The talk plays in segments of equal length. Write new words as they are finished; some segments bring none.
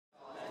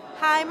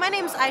Hi, my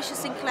name is Aishah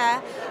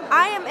Sinclair.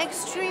 I am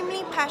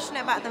extremely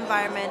passionate about the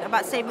environment,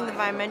 about saving the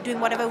environment,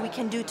 doing whatever we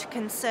can do to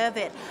conserve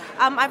it.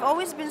 I've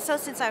always been so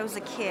since I was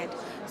a kid.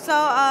 So,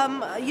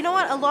 you know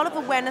what? A lot of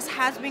awareness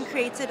has been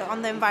created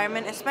on the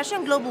environment, especially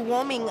on global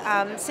warming,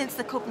 since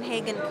the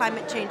Copenhagen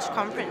Climate Change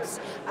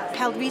Conference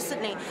held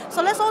recently.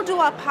 So let's all do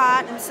our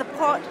part and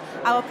support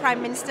our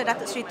Prime Minister,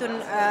 Datuk Seri Tun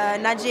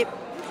Najib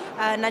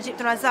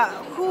Tun Razak,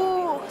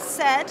 who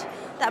said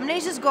that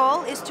Malaysia's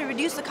goal is to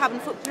reduce the carbon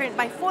footprint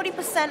by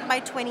 40% by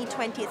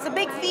 2020. It's a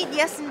big feat,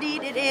 yes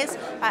indeed it is.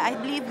 I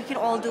believe we can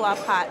all do our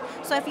part.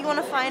 So if you want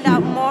to find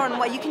out more on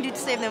what you can do to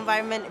save the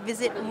environment,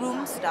 visit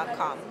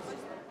rooms.com.